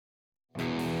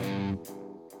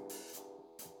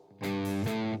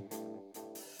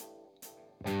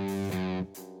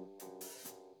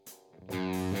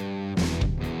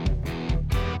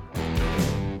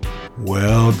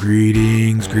Well,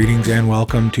 greetings, and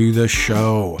welcome to the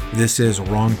show. This is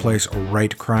Wrong Place,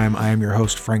 Right Crime. I am your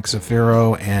host, Frank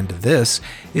Zafiro, and this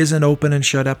is an open and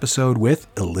shut episode with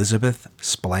Elizabeth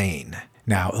Splain.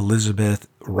 Now, Elizabeth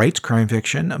writes crime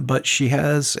fiction, but she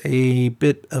has a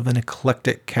bit of an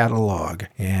eclectic catalog,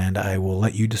 and I will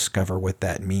let you discover what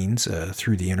that means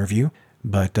through the interview.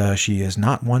 But she is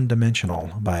not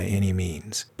one-dimensional by any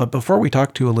means. But before we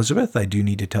talk to Elizabeth, I do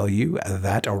need to tell you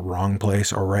that A Wrong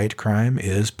Place or Right Crime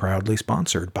is proudly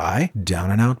sponsored by Down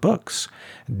and Out Books.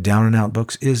 Down and Out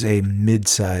Books is a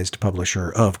mid-sized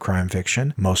publisher of crime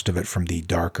fiction, most of it from the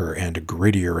darker and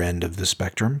grittier end of the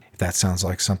spectrum. If that sounds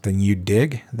like something you'd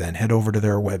dig, then head over to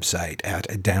their website at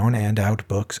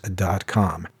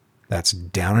downandoutbooks.com. That's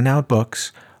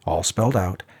downandoutbooks, all spelled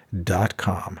out,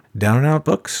 .com. Down and Out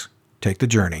Books. Take the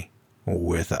journey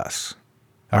with us.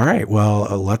 All right, well,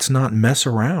 let's not mess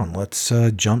around. Let's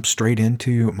jump straight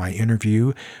into my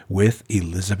interview with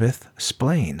Elizabeth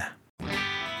Splain.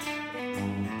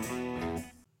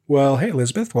 Well, hey,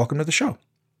 Elizabeth, welcome to the show.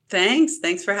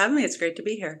 Thanks for having me. It's great to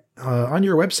be here. On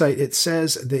your website, it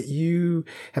says that you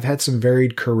have had some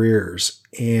varied careers,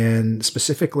 and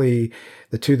specifically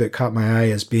the two that caught my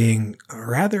eye as being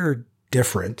rather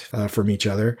different from each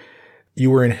other. You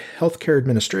were in healthcare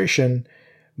administration,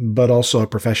 but also a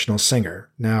professional singer.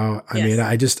 Now, I mean,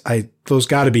 those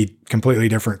got to be completely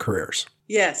different careers.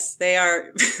 Yes, they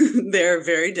are. They're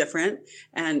very different.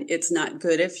 And it's not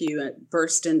good if you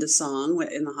burst into song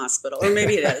in the hospital, or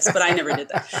maybe it is, but I never did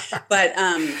that. But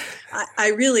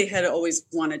I really had always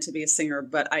wanted to be a singer,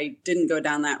 but I didn't go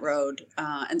down that road.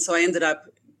 And so I ended up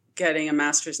getting a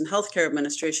master's in healthcare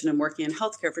administration and working in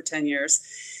healthcare for 10 years.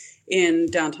 In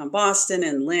downtown Boston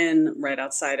and Lynn, right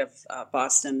outside of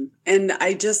Boston. And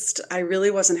I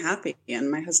really wasn't happy.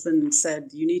 And my husband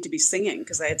said, you need to be singing,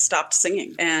 because I had stopped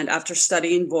singing. And after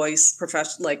studying voice,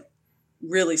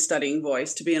 really studying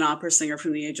voice to be an opera singer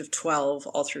from the age of 12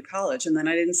 all through college. And then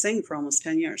I didn't sing for almost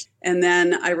 10 years. And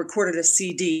then I recorded a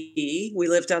CD. We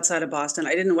lived outside of Boston.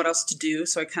 I didn't know what else to do,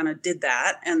 so I kind of did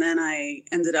that. And then I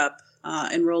ended up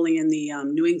enrolling in the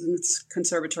New England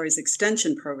Conservatory's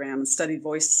extension program and studied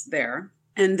voice there.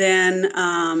 And then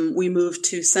we moved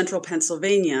to central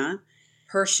Pennsylvania,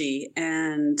 Hershey,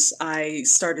 and I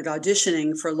started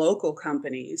auditioning for local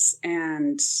companies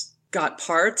and got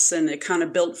parts, and it kind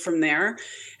of built from there.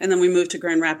 And then we moved to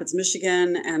Grand Rapids,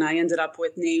 Michigan, and I ended up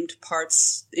with named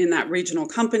parts in that regional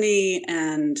company.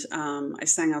 And I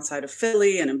sang outside of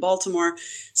Philly and in Baltimore.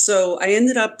 So I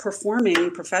ended up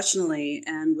performing professionally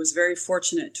and was very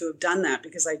fortunate to have done that,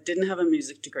 because I didn't have a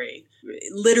music degree.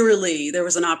 Literally, there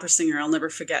was an opera singer I'll never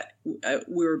forget.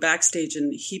 We were backstage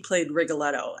and he played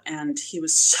Rigoletto, and he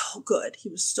was so good. He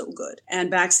was so good.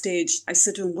 And backstage, I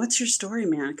said to him, "What's your story,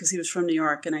 man?" Because he was from New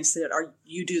York. And I said, "Are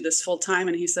you do this full time?"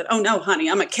 And he said, "Oh, no, honey,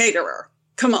 I'm a caterer.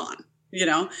 Come on."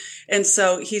 And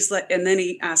so he's like, and then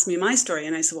he asked me my story,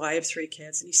 and I said, "Well, I have 3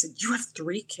 kids." And he said, "You have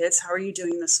 3 kids? How are you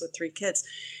doing this with 3 kids?"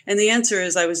 And the answer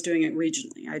is I was doing it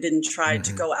regionally. I didn't try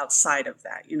to go outside of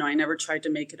that. I never tried to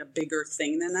make it a bigger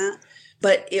thing than that.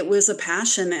 But it was a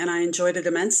passion, and I enjoyed it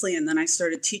immensely. And then I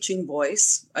started teaching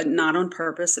voice, not on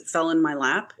purpose. It fell in my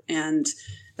lap, and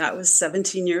that was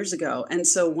 17 years ago. And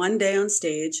so one day on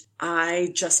stage,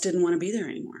 I just didn't want to be there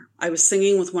anymore. I was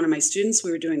singing with one of my students.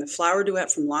 We were doing the Flower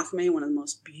Duet from Lochmay, one of the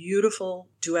most beautiful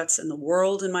duets in the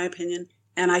world, in my opinion.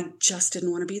 And I just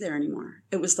didn't want to be there anymore.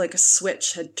 It was like a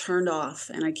switch had turned off.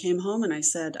 And I came home and I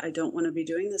said, I don't want to be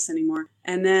doing this anymore.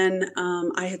 And then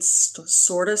I had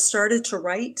sort of started to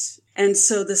write. And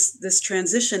so this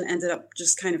transition ended up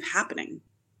just kind of happening.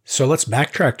 So let's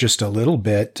backtrack just a little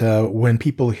bit. When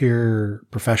people hear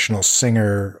professional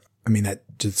singer, I mean, that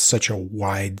just such a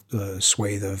wide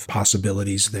swathe of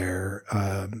possibilities there.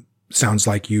 Sounds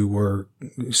like you were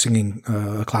singing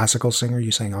a classical singer.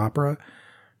 You sang opera?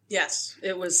 Yes,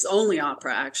 it was only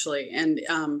opera, actually. And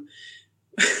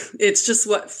it's just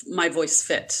what my voice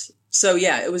fit. So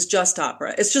yeah, it was just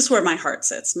opera. It's just where my heart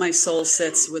sits. My soul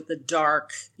sits with the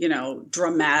dark,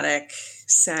 dramatic,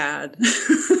 sad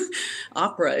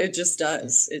opera. It just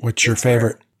does. What's your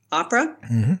favorite opera?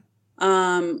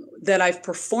 That I've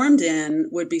performed in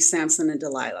would be Samson and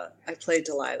Delilah. I played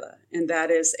Delilah, and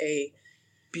that is a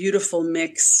beautiful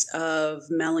mix of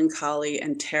melancholy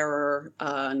and terror,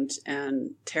 and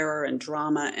terror and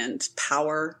drama and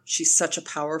power. She's such a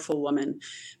powerful woman,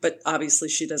 but obviously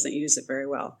she doesn't use it very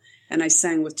well. And I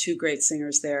sang with 2 great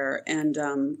singers there. And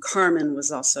Carmen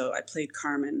was also, I played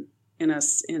Carmen in a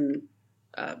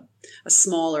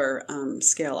smaller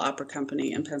scale opera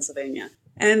company in Pennsylvania.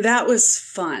 And that was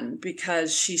fun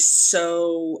because she's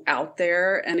so out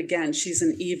there. And again, she's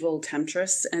an evil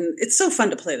temptress. And it's so fun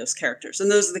to play those characters.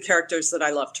 And those are the characters that I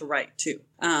love to write too.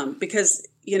 Because,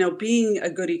 being a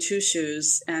goody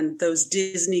two-shoes and those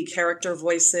Disney character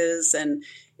voices, and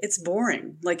it's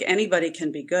boring. Like, anybody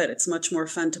can be good. It's much more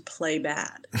fun to play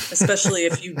bad, especially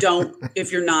if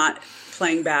you're not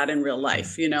playing bad in real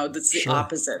life. That's the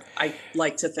opposite, I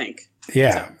like to think.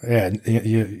 Yeah, yeah.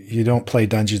 You don't play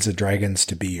Dungeons and Dragons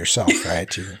to be yourself,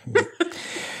 right?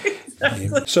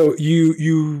 Exactly. So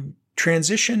you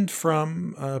transitioned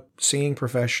from singing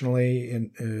professionally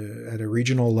at a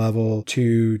regional level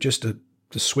to just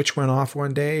the switch went off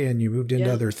one day and you moved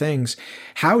into other things.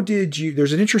 How did you,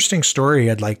 there's an interesting story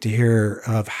I'd like to hear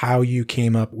of how you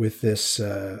came up with this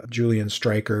Julian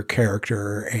Stryker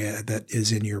character that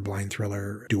is in your blind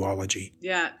thriller duology.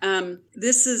 Yeah.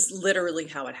 This is literally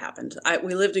how it happened.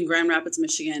 We lived in Grand Rapids,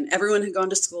 Michigan. Everyone had gone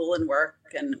to school and work,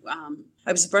 and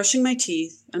I was brushing my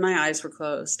teeth and my eyes were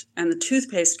closed and the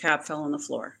toothpaste cap fell on the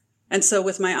floor. And so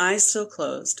with my eyes still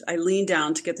closed, I leaned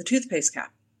down to get the toothpaste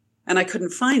cap. And I couldn't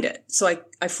find it. So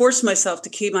I forced myself to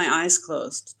keep my eyes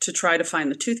closed to try to find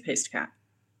the toothpaste cap.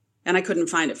 And I couldn't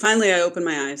find it. Finally, I opened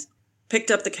my eyes, picked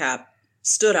up the cap,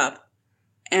 stood up,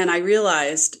 and I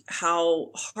realized how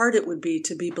hard it would be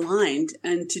to be blind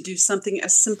and to do something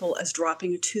as simple as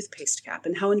dropping a toothpaste cap,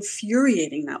 and how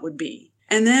infuriating that would be.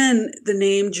 And then the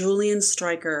name Julian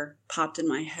Stryker popped in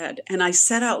my head. And I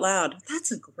said out loud,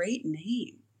 "That's a great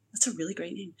name. That's a really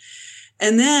great name."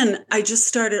 And then I just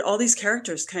started, all these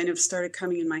characters kind of started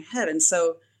coming in my head. And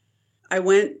so I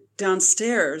went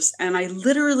downstairs and I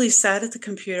literally sat at the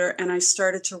computer and I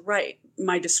started to write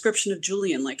my description of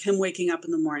Julian, like him waking up in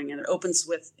the morning, and it opens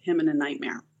with him in a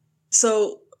nightmare.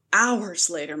 So hours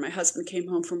later, my husband came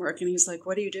home from work and he's like,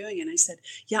 "What are you doing?" And I said,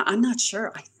 "Yeah, I'm not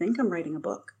sure. I think I'm writing a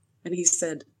book." And he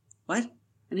said, "What?"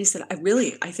 And he said, I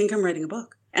think I'm writing a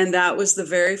book." And that was the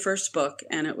very first book.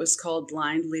 And it was called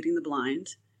Blind Leading the Blind.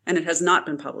 And it has not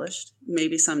been published,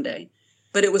 maybe someday.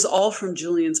 But it was all from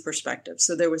Julian's perspective.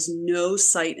 So there was no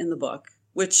sight in the book,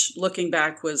 which looking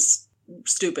back was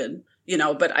stupid,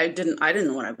 but I didn't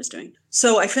know what I was doing.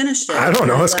 So I finished it. I don't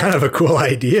know. It's kind of a cool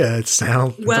idea. It's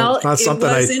not something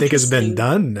I think has been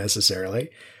done necessarily.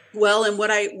 Well, and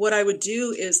what I would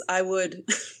do is I would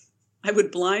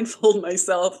blindfold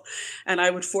myself and I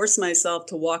would force myself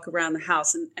to walk around the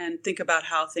house and think about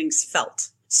how things felt.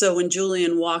 So when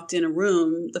Julian walked in a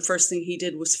room, the first thing he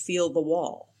did was feel the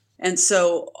wall. And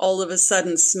so all of a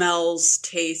sudden, smells,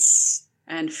 tastes,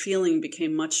 and feeling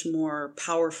became much more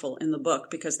powerful in the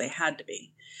book because they had to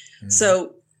be. Mm-hmm.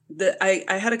 So I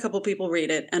had a couple people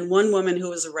read it, and one woman who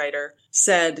was a writer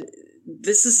said,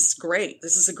 "This is great.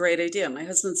 This is a great idea." My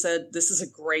husband said, "This is a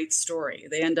great story."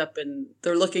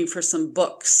 They're looking for some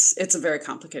books. It's a very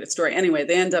complicated story. Anyway,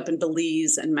 they end up in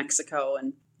Belize and Mexico,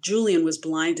 and Julian was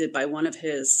blinded by one of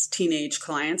his teenage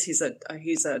clients. He's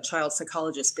a child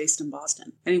psychologist based in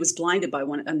Boston, and he was blinded by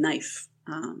a knife.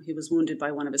 He was wounded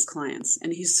by one of his clients,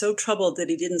 and he's so troubled that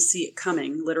he didn't see it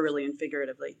coming, literally and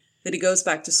figuratively, that he goes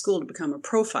back to school to become a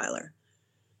profiler.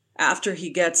 After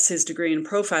he gets his degree in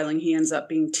profiling, he ends up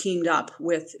being teamed up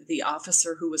with the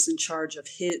officer who was in charge of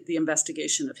the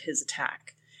investigation of his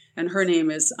attack, and her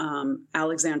name is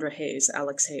Alex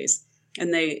Hayes,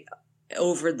 and they,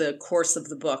 over the course of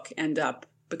the book, end up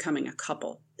becoming a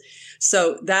couple.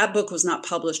 So that book was not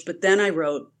published, but then I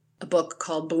wrote a book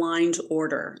called Blind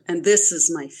Order, and this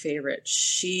is my favorite.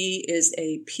 She is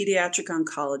a pediatric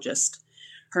oncologist.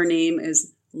 Her name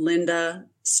is Linda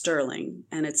Sterling,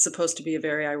 and it's supposed to be a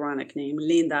very ironic name.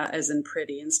 Linda as in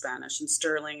pretty in Spanish, and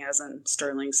Sterling as in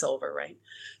sterling silver, right?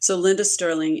 So Linda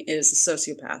Sterling is a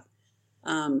sociopath,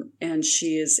 and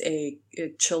she is a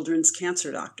children's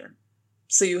cancer doctor.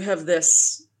 So you have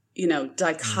this,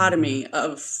 dichotomy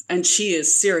of, and she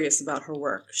is serious about her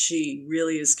work. She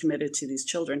really is committed to these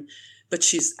children, but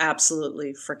she's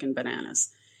absolutely freaking bananas.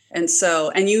 And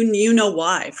so, and you know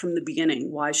why from the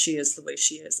beginning, why she is the way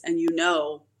she is. And you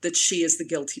know that she is the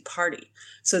guilty party.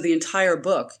 So the entire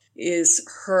book is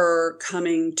her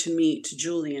coming to meet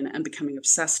Julian and becoming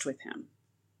obsessed with him,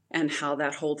 and how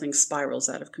that whole thing spirals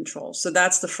out of control. So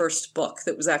that's the first book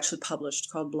that was actually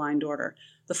published, called Blind Order.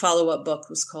 The follow-up book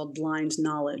was called Blind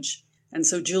Knowledge. And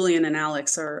so Julian and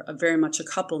Alex are very much a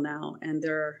couple now, and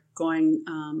they're going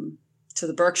to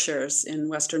the Berkshires in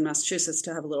Western Massachusetts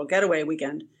to have a little getaway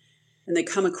weekend. And they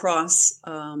come across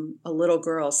a little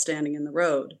girl standing in the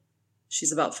road.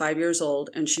 She's about 5 years old,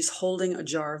 and she's holding a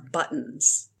jar of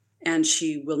buttons, and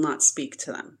she will not speak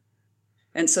to them.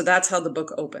 And so that's how the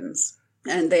book opens.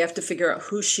 And they have to figure out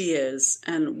who she is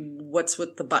and what's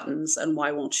with the buttons and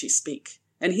why won't she speak.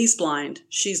 And he's blind,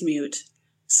 she's mute,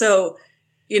 So,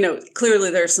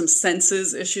 clearly there's some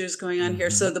senses issues going on here.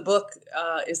 So the book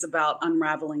is about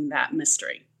unraveling that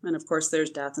mystery. And of course, there's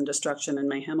death and destruction and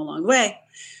mayhem along the way.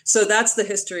 So that's the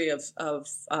history of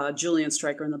Julian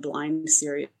Streicher and the Blind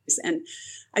series. And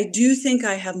I do think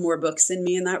I have more books in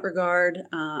me in that regard.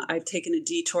 I've taken a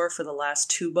detour for the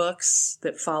last 2 books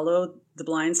that follow the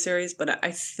Blind series, but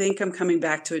I think I'm coming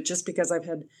back to it just because I've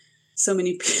had so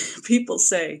many people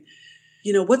say,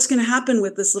 what's going to happen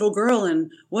with this little girl,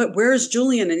 and where's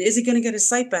Julian, and is he going to get his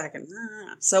sight back? And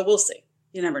so we'll see.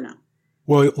 You never know.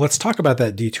 Well, let's talk about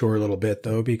that detour a little bit,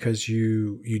 though, because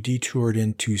you detoured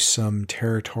into some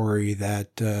territory that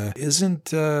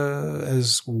isn't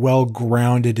as well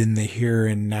grounded in the here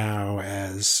and now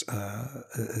as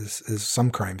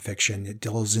some crime fiction. It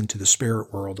delves into the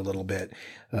spirit world a little bit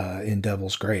in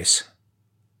Devil's Grace.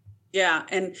 Yeah.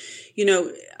 And,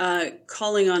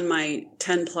 calling on my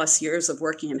 10 plus years of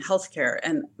working in healthcare,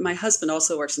 and my husband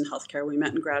also works in healthcare. We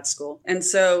met in grad school. And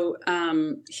so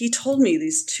he told me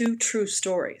these 2 true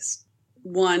stories.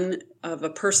 One of a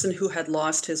person who had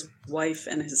lost his wife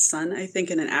and his son, I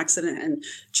think, in an accident, and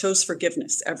chose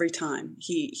forgiveness every time.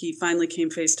 He finally came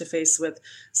face to face with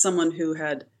someone who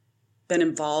had been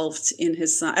involved in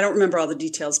his son. I don't remember all the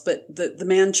details, but the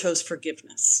man chose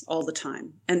forgiveness all the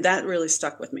time. And that really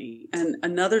stuck with me. And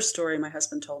another story my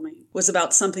husband told me was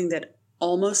about something that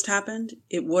almost happened.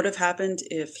 It would have happened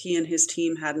if he and his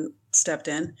team hadn't stepped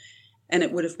in, and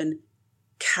it would have been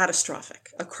catastrophic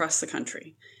across the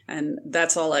country. And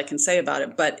that's all I can say about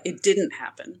it, but it didn't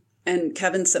happen. And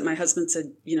Kevin said, my husband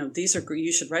said, these are,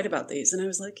 you should write about these. And I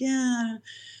was like, yeah.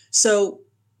 So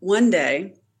one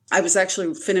day, I was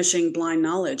actually finishing Blind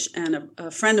Knowledge, and a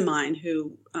friend of mine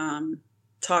who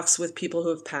talks with people who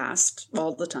have passed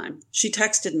all the time, she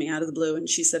texted me out of the blue and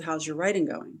she said, how's your writing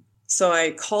going? So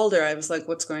I called her. I was like,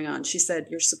 what's going on? She said,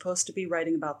 you're supposed to be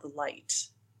writing about the light.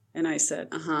 And I said,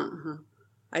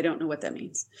 I don't know what that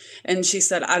means. And she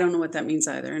said, I don't know what that means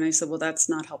either. And I said, well, that's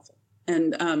not helpful.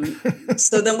 And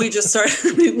so then we just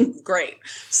started, great.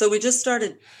 So we just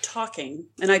started talking,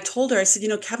 and I told her, I said,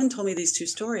 Kevin told me these 2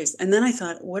 stories. And then I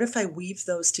thought, what if I weave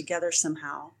those together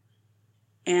somehow?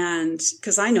 And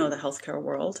because I know the healthcare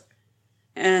world.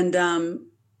 And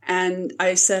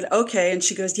I said, okay. And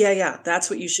she goes, yeah, that's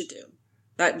what you should do.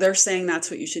 They're saying that's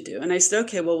what you should do. And I said,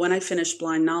 okay, well, when I finish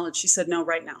Blind Knowledge, she said, no,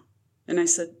 right now. And I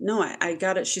said, no, I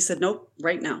got it. She said, nope,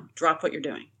 right now, drop what you're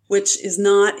doing, which is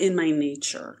not in my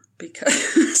nature.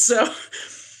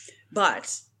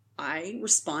 But I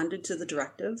responded to the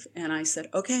directive and I said,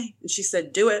 okay. And she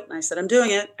said, do it. And I said, I'm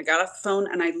doing it. I got off the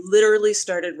phone and I literally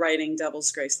started writing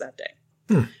Devil's Grace that day.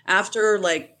 After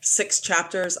like 6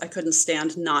 chapters, I couldn't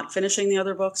stand not finishing the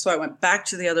other book. So I went back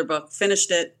to the other book,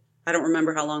 finished it. I don't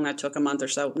remember how long that took, a month or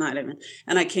so, not even.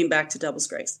 And I came back to Devil's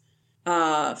Grace.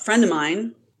 A friend of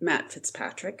mine, Matt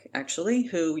Fitzpatrick, actually,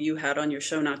 who you had on your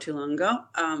show not too long ago.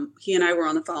 He and I were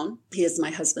on the phone. He is my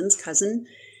husband's cousin.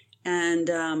 And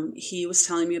he was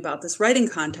telling me about this writing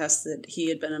contest that he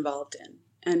had been involved in.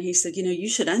 And he said, you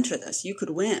should enter this. You could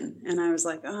win. And I was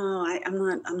like,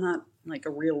 I'm not like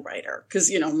a real writer.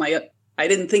 Because, I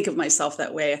didn't think of myself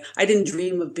that way. I didn't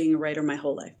dream of being a writer my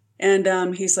whole life.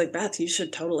 And he's like, Beth, you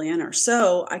should totally enter.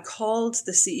 So I called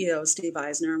the CEO, Steve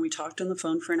Eisner, and we talked on the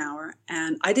phone for an hour.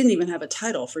 And I didn't even have a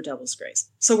title for Devil's Grace.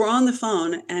 So we're on the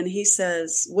phone, and he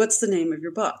says, what's the name of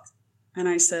your book? And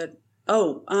I said,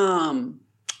 Devil's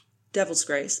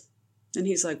Grace. And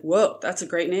he's like, whoa, that's a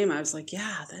great name. I was like,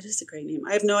 yeah, that is a great name.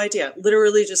 I have no idea.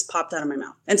 Literally just popped out of my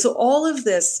mouth. And so all of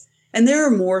this, and there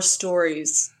are more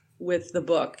stories with the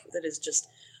book that is just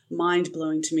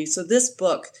mind-blowing to me. So this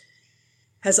book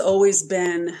has always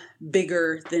been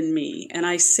bigger than me. And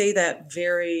I say that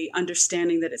very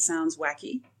understanding that it sounds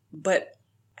wacky, but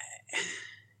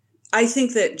I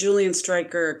think that Julian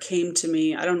Streicher came to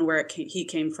me. I don't know where he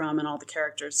came from and all the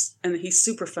characters, and he's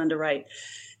super fun to write.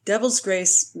 Devil's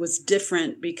Grace was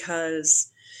different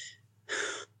because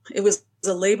it was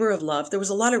a labor of love. There was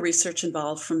a lot of research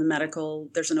involved from the medical.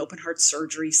 There's an open heart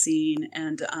surgery scene,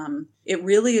 and it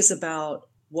really is about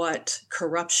what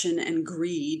corruption and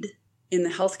greed in the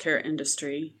healthcare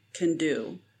industry can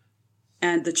do,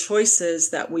 and the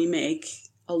choices that we make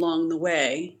along the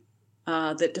way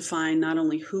that define not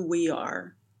only who we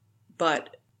are,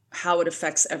 but how it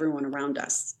affects everyone around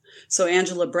us. So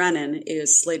Angela Brennan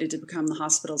is slated to become the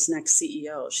hospital's next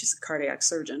CEO. She's a cardiac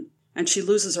surgeon, and she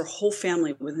loses her whole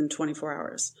family within 24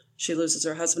 hours. She loses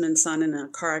her husband and son in a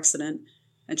car accident,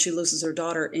 and she loses her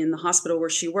daughter in the hospital where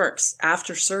she works.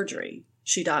 After surgery,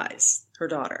 she dies, her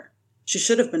daughter. She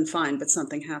should have been fine, but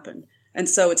something happened. And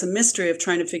so it's a mystery of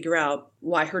trying to figure out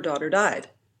why her daughter died.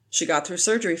 She got through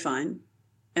surgery fine,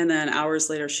 and then hours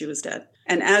later she was dead.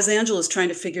 And as Angela's trying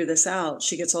to figure this out,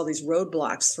 she gets all these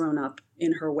roadblocks thrown up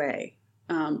in her way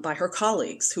by her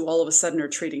colleagues who all of a sudden are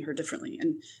treating her differently.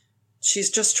 And she's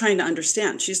just trying to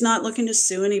understand. She's not looking to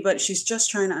sue anybody. She's just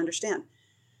trying to understand.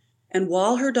 And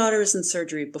while her daughter is in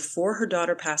surgery, before her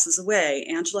daughter passes away,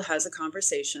 Angela has a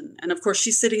conversation. And of course,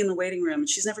 she's sitting in the waiting room. And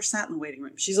she's never sat in the waiting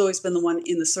room. She's always been the one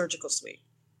in the surgical suite.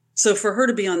 So for her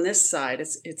to be on this side,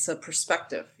 it's a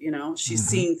perspective, she's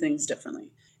seeing things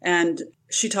differently. And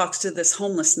she talks to this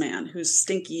homeless man who's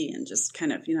stinky and just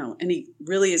kind of, and he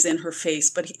really is in her face.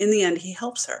 But in the end, he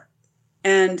helps her.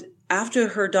 And after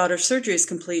her daughter's surgery is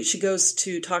complete, she goes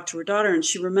to talk to her daughter and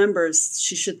she remembers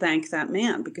she should thank that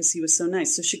man because he was so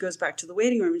nice. So she goes back to the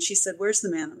waiting room and she said, "Where's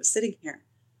the man that was sitting here?"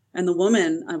 And a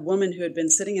woman who had been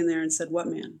sitting in there and said, "What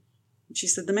man?" And she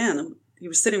said, "The man, he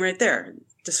was sitting right there,"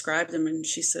 described him. And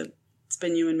she said, "It's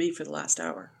been you and me for the last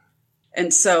hour."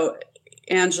 And so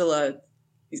Angela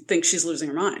thinks she's losing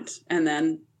her mind. And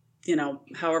then,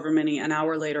 an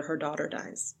hour later, her daughter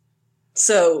dies.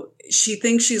 So she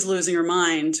thinks she's losing her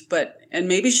mind, and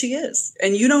maybe she is.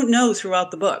 And you don't know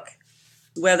throughout the book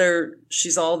whether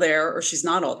she's all there or she's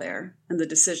not all there and the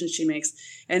decisions she makes.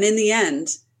 And in the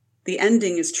end, the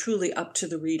ending is truly up to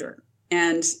the reader.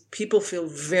 And people feel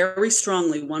very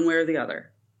strongly one way or the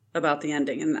other about the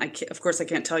ending. And of course, I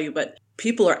can't tell you, but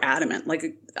people are adamant.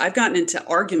 Like I've gotten into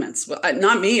arguments,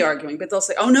 not me arguing, but they'll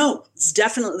say, "Oh no, it's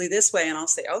definitely this way." And I'll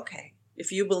say, "Okay.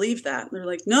 If you believe that." And they're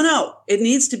like, no, it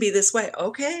needs to be this way.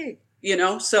 Okay.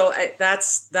 So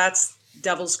that's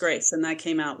Devil's Grace. And that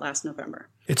came out last November.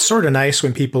 It's sort of nice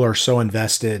when people are so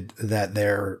invested that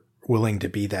they're willing to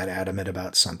be that adamant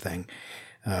about something.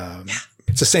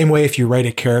 It's the same way if you write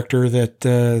a character that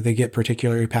they get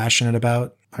particularly passionate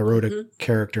about. I wrote a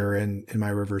character in my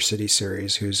River City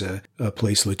series who's a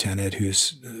police lieutenant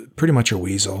who's pretty much a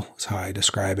weasel, is how I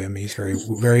describe him. He's very,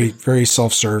 very, very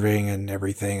self-serving and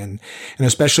everything. And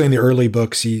especially in the early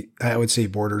books, I would say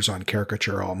borders on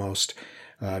caricature almost.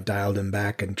 Dialed him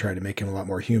back and tried to make him a lot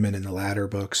more human in the latter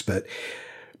books. But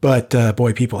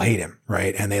boy, people hate him,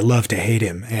 right? And they love to hate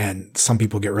him. And some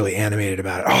people get really animated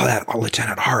about it. "Oh, that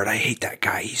Lieutenant Hart, I hate that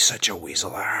guy. He's such a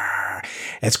weasel."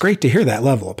 It's great to hear that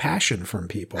level of passion from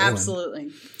people. Absolutely.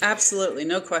 Absolutely.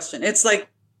 No question. It's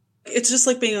just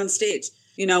like being on stage.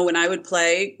 When I would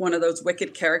play one of those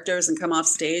wicked characters and come off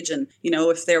stage and,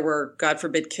 if there were, God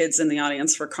forbid, kids in the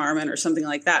audience for Carmen or something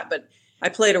like that. But I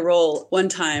played a role one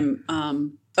time,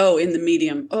 in The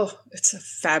Medium. Oh, it's a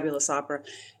fabulous opera.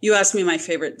 You asked me my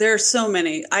favorite. There are so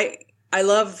many. I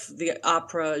love the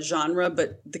opera genre,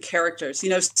 but the characters,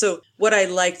 so what I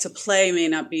like to play may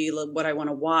not be what I want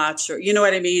to watch or, you know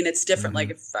what I mean? It's different. Like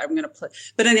if I'm going to play,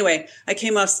 but anyway, I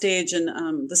came off stage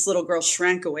and this little girl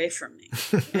shrank away from me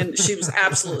and she was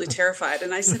absolutely terrified.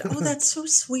 And I said, "Oh, that's so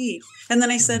sweet." And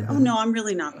then I said, "Oh no, I'm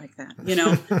really not like that."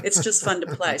 It's just fun to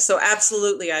play. So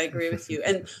absolutely. I agree with you.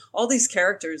 And all these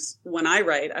characters, when I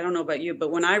write, I don't know about you,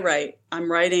 but when I write, I'm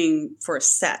writing for a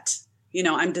set.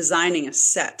 I'm designing a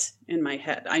set in my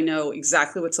head. I know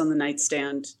exactly what's on the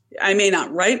nightstand. I may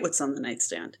not write what's on the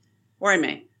nightstand, or I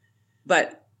may,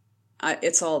 but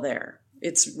it's all there.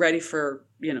 It's ready for,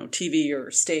 TV or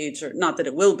stage, or not that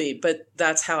it will be, but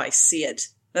that's how I see it.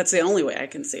 That's the only way I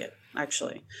can see it,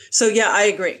 actually. So yeah, I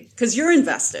agree, because you're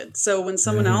invested. So when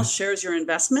someone else shares your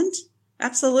investment,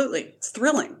 absolutely, it's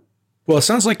thrilling. Well, it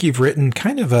sounds like you've written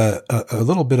kind of a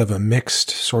little bit of a mixed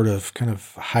sort of kind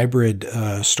of hybrid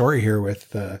story here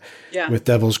with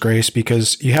Devil's Grace,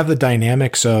 because you have the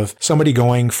dynamics of somebody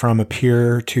going from a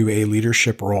peer to a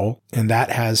leadership role, and that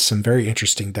has some very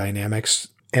interesting dynamics.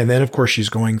 And then, of course, she's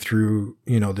going through,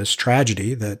 this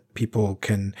tragedy that people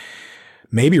can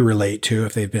maybe relate to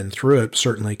if they've been through it,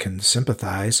 certainly can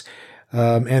sympathize.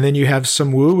 And then you have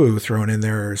some woo-woo thrown in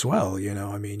there as well. You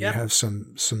have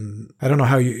some, I don't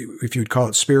know if you would call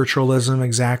it spiritualism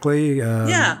exactly.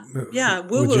 Yeah.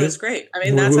 Woo-woo is great. I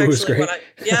mean, that's actually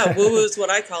woo-woo is what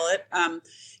I call it.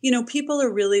 People are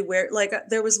really aware. Like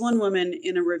there was one woman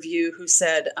in a review who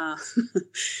said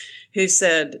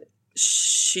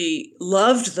she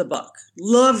loved the book,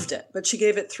 loved it, but she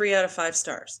gave it 3 out of 5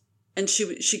 stars. And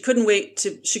she couldn't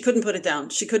put it down.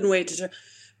 She couldn't wait to.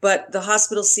 But the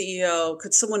hospital CEO,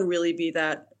 could someone really be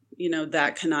that,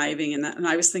 that conniving and that? And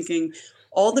I was thinking,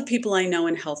 all the people I know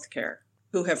in healthcare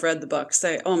who have read the book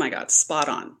say, "Oh my God, spot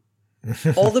on."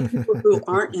 All the people who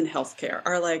aren't in healthcare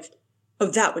are like, "Oh,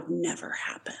 that would never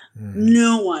happen."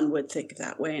 No one would think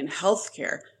that way in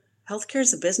healthcare. Healthcare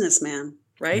is a business, man,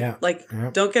 right?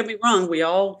 Don't get me wrong. We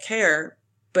all care,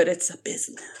 but it's a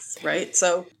business, right?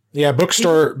 So Yeah,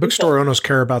 bookstore owners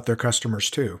care about their customers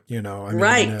too.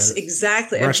 Right,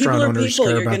 exactly. And Restaurant people are owners people.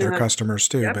 care You're about going to their have. customers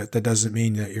too, Yep. but that doesn't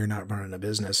mean that you're not running a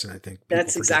business. And I think people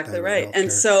That's forget exactly that with right. And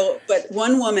healthcare. so, but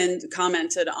one woman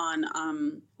commented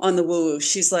on the woo woo.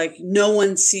 She's like, no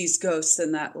one sees ghosts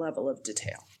in that level of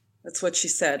detail. That's what she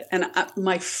said. And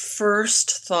my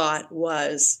first thought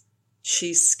was,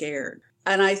 she's scared.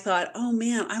 And I thought, oh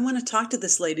man, I want to talk to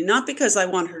this lady, not because I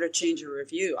want her to change her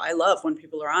review. I love when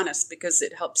people are honest because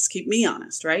it helps keep me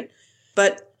honest, right?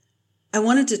 But I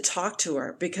wanted to talk to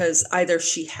her because either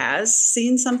she has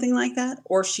seen something like that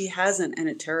or she hasn't, and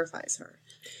it terrifies her.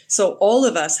 So all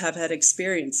of us have had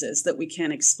experiences that we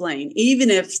can't explain,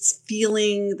 even if it's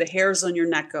feeling the hairs on your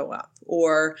neck go up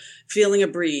or feeling a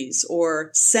breeze or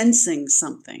sensing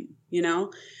something,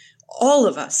 all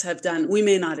of us have done, we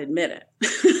may not admit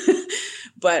it,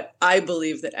 but I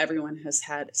believe that everyone has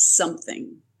had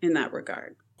something in that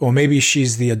regard. Well, maybe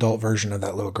she's the adult version of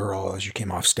that little girl as you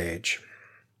came off stage.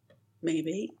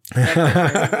 Maybe.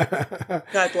 God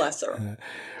bless her.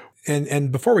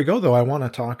 And before we go, though, I want to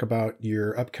talk about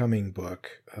your upcoming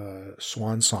book,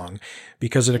 Swan Song,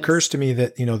 because it occurs to me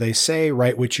that, they say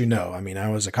write what you know. I mean, I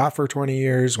was a cop for 20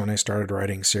 years. When I started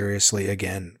writing seriously,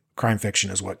 again, crime fiction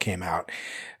is what came out.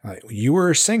 You were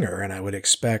a singer, and I would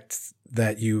expect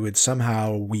that you would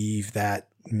somehow weave that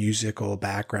musical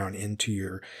background into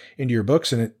your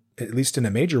books. And at least in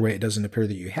a major way, it doesn't appear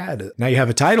that you had. Now you have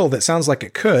a title that sounds like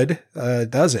it could,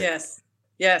 does it?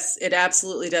 Yes, it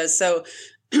absolutely does. So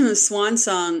Swan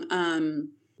Song,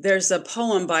 there's a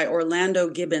poem by Orlando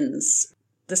Gibbons.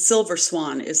 The Silver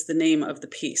Swan is the name of the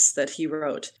piece that he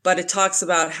wrote. But it talks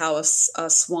about how a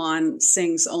swan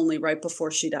sings only right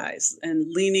before she dies, and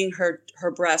leaning her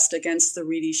breast against the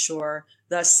reedy shore,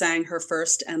 thus sang her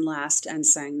first and last and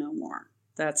sang no more.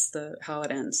 That's how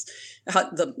it ends.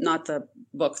 Not the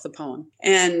book, the poem.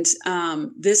 And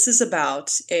this is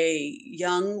about a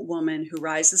young woman who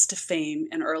rises to fame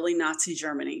in early Nazi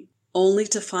Germany, only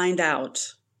to find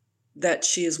out that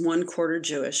she is 1/4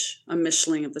 Jewish, a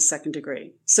Mischling of the second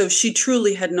degree. So she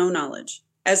truly had no knowledge.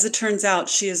 As it turns out,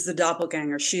 she is the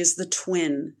doppelganger. She is the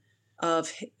twin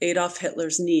of Adolf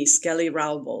Hitler's niece, Geli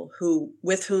Raubal,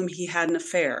 with whom he had an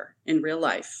affair in real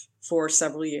life for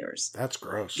several years. That's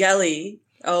gross. Geli,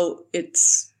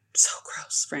 it's so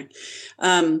gross, Frank.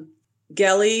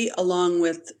 Geli, along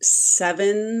with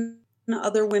 7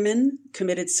 other women,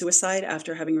 committed suicide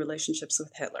after having relationships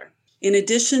with Hitler. In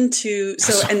addition to,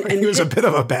 and it was a bit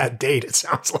of a bad date, it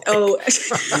sounds like. Oh,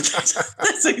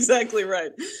 that's exactly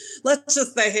right. Let's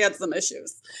just say he had some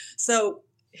issues. So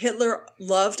Hitler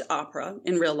loved opera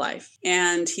in real life,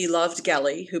 and he loved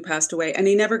Geli, who passed away, and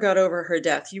he never got over her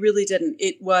death. He really didn't.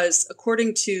 It was,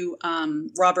 according to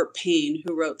Robert Payne,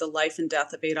 who wrote The Life and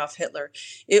Death of Adolf Hitler,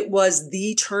 it was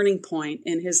the turning point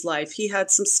in his life. He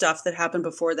had some stuff that happened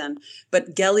before then,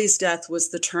 but Geli's death was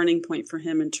the turning point for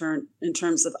him in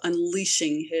terms of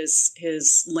unleashing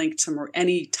his link to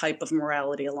any type of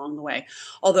morality along the way.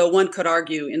 Although one could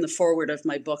argue in the foreword of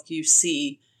my book, you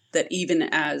see that even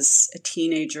as a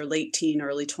teenager, late teen,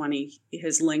 early 20,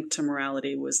 his link to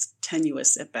morality was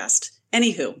tenuous at best.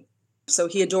 Anywho, so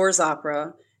he adores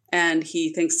opera, and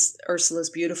he thinks Ursula's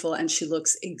beautiful, and she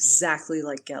looks exactly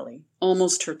like Geli,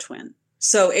 almost her twin.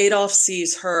 So Adolf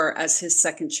sees her as his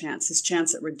second chance, his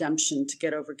chance at redemption to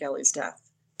get over Geli's death.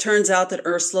 Turns out that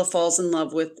Ursula falls in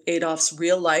love with Adolf's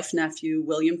real-life nephew,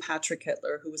 William Patrick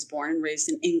Hitler, who was born and raised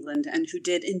in England and who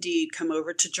did indeed come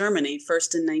over to Germany,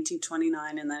 first in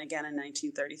 1929 and then again in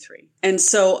 1933. And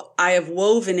so I have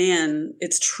woven in,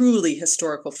 it's truly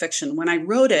historical fiction. When I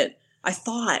wrote it, I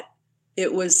thought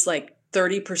it was like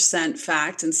 30%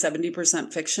 fact and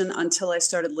 70% fiction until I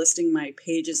started listing my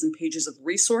pages and pages of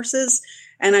resources,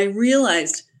 and I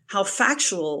realized how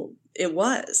factual it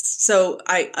was. So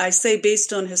I say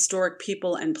based on historic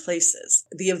people and places.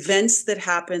 The events that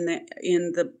happen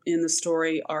in the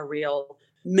story are real.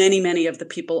 Many of the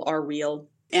people are real.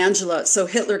 Angela, so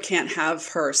Hitler can't have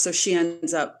her, so she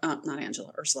ends up,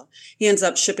 Ursula. He ends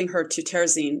up shipping her to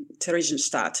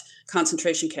Theresienstadt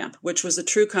concentration camp, which was a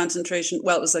true concentration, it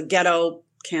was a ghetto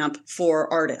camp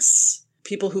for artists,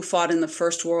 people who fought in the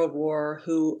First World War,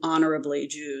 who honorably,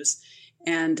 Jews,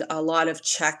 and a lot of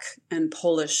Czech and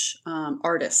Polish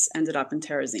artists ended up in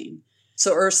Terezin.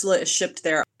 So Ursula is shipped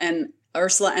there, and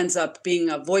Ursula ends up being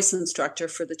a voice instructor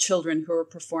for the children who are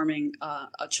performing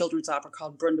a children's opera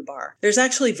called Brundabar. There's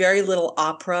actually very little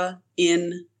opera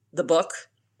in the book.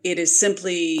 It is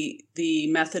simply the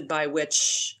method by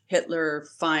which Hitler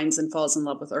finds and falls in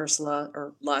love with Ursula,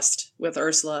 or lust with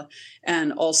Ursula,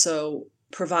 and also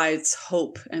provides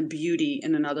hope and beauty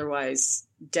in an otherwise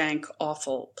dank,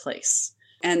 awful place.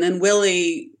 And then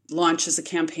Willie launches a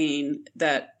campaign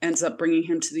that ends up bringing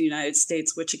him to the United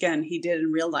States, which again, he did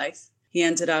in real life. He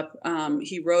ended up,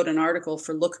 he wrote an article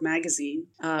for Look magazine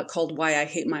called Why I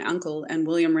Hate My Uncle, and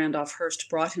William Randolph Hearst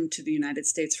brought him to the United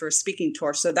States for a speaking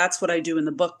tour. So that's what I do in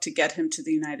the book to get him to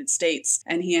the United States.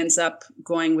 And he ends up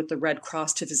going with the Red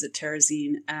Cross to visit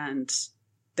Terezin, and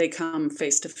they come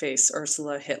face to face,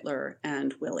 Ursula, Hitler,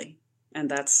 and Willie.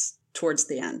 And that's towards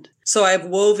the end. So I've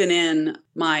woven in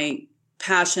my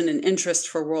passion and interest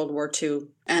for World War II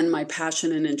and my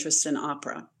passion and interest in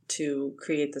opera to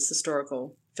create this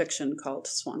historical fiction called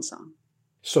Swan Song.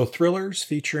 So thrillers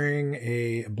featuring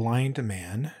a blind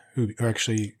man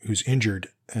who's injured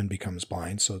and becomes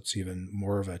blind, so it's even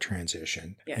more of a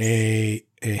transition. Yes. A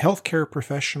healthcare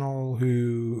professional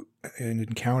who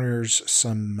encounters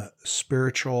some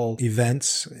spiritual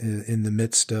events in the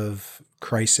midst of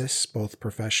crisis, both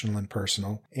professional and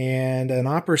personal, and an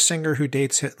opera singer who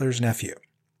dates Hitler's nephew.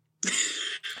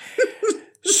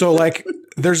 So,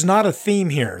 there's not a theme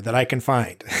here that I can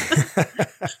find.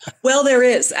 Well, there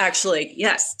is actually,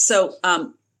 yes. So,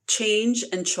 change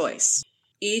and choice.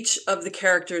 Each of the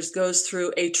characters goes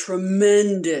through a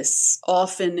tremendous,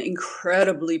 often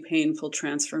incredibly painful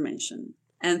transformation.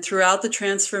 And throughout the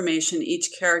transformation,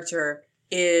 each character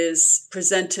is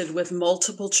presented with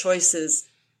multiple choices,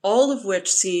 all of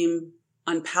which seem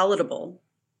unpalatable,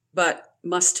 but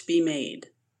must be made.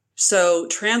 So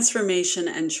transformation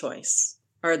and choice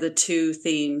are the two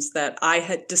themes that I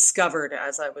had discovered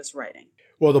as I was writing.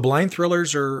 Well, the blind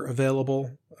thrillers are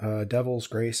available. Devil's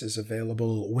Grace is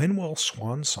available. When will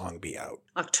Swan Song be out?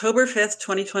 October 5th,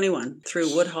 2021,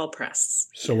 through Woodhull Press.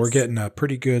 So We're getting a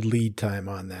pretty good lead time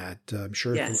on that. I'm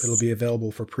sure it'll be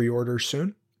available for pre-order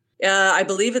soon. I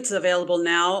believe it's available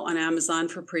now on Amazon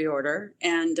for pre-order.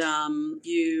 And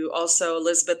you also,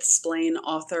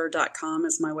 ElizabethSplainAuthor.com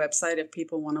is my website if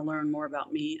people want to learn more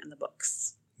about me and the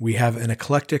books. We have an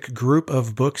eclectic group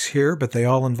of books here, but they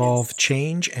all involve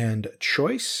change and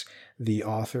choice. The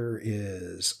author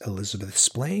is Elizabeth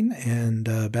Splain. And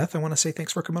Beth, I want to say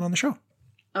thanks for coming on the show.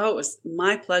 Oh, it was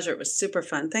my pleasure. It was super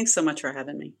fun. Thanks so much for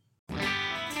having me.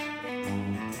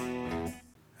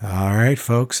 All right,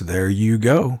 folks, there you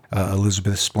go.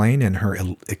 Elizabeth Splain and her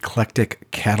eclectic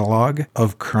catalog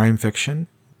of crime fiction.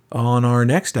 On our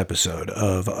next episode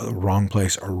of Wrong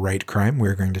Place, Right Crime,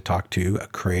 we're going to talk to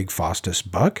Craig Faustus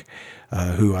Buck,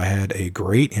 who I had a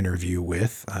great interview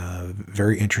with.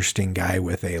 Very interesting guy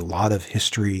with a lot of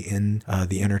history in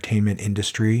the entertainment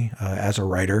industry as a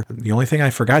writer. The only thing I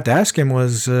forgot to ask him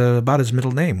was about his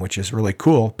middle name, which is really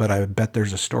cool, but I bet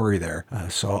there's a story there.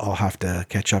 So I'll have to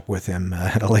catch up with him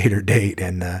at a later date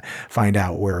and find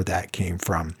out where that came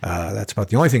from. That's about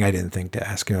the only thing I didn't think to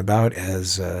ask him about,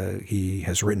 as he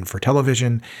has written for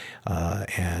television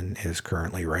and is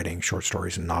currently writing short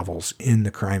stories and novels in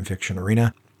the crime fiction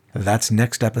arena. That's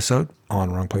next episode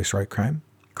on Wrong Place, Right Crime.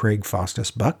 Craig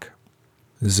Faustus Buck.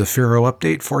 Zafiro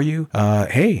update for you.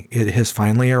 Hey, it has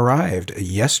finally arrived.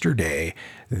 Yesterday,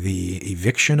 the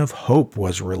Eviction of Hope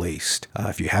was released.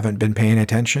 If you haven't been paying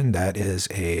attention, that is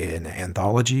an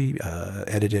anthology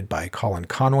edited by Colin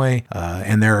Conway.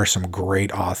 And there are some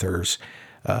great authors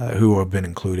who have been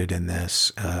included in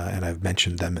this, and I've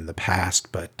mentioned them in the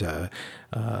past, but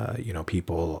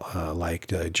people like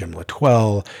Jim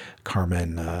Latwell,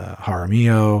 Carmen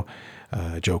Jaramillo,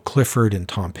 Joe Clifford and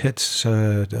Tom Pitts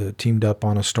teamed up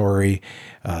on a story.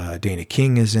 Dana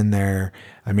King is in there.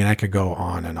 I mean, I could go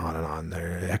on and on and on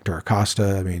there. Hector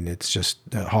Acosta. I mean, it's just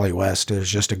Holly West is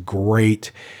just a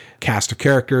great cast of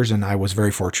characters, and I was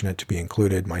very fortunate to be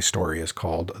included. My story is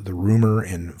called The Rumor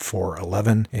in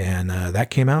 411, and that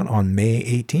came out on May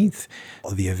 18th.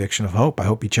 The Eviction of Hope. I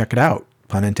hope you check it out.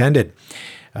 Pun intended.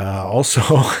 Also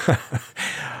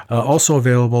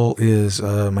available is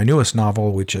my newest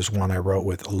novel, which is one I wrote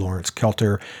with Lawrence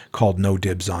Kelter, called No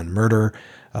Dibs on Murder.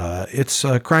 It's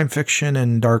crime fiction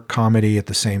and dark comedy at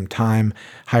the same time,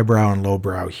 highbrow and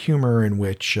lowbrow humor in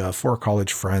which four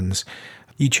college friends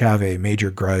each have a major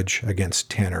grudge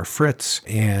against Tanner Fritz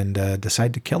and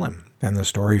decide to kill him. And the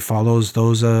story follows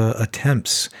those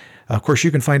attempts. Of course,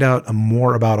 you can find out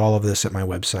more about all of this at my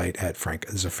website at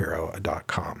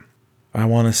frankzafiro.com. I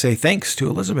want to say thanks to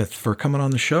Elizabeth for coming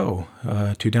on the show,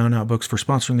 to Down and Out Books for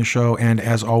sponsoring the show, and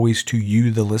as always to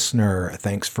you, the listener.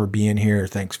 Thanks for being here.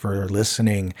 Thanks for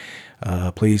listening.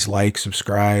 Please like,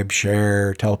 subscribe,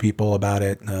 share, tell people about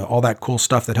it, all that cool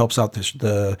stuff that helps out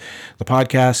the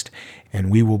podcast.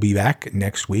 And we will be back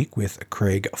next week with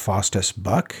Craig Faustus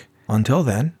Buck. Until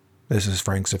then, this is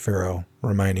Frank Zafiro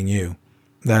reminding you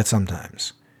that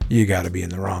sometimes you got to be in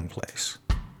the wrong place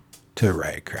to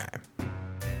write crime.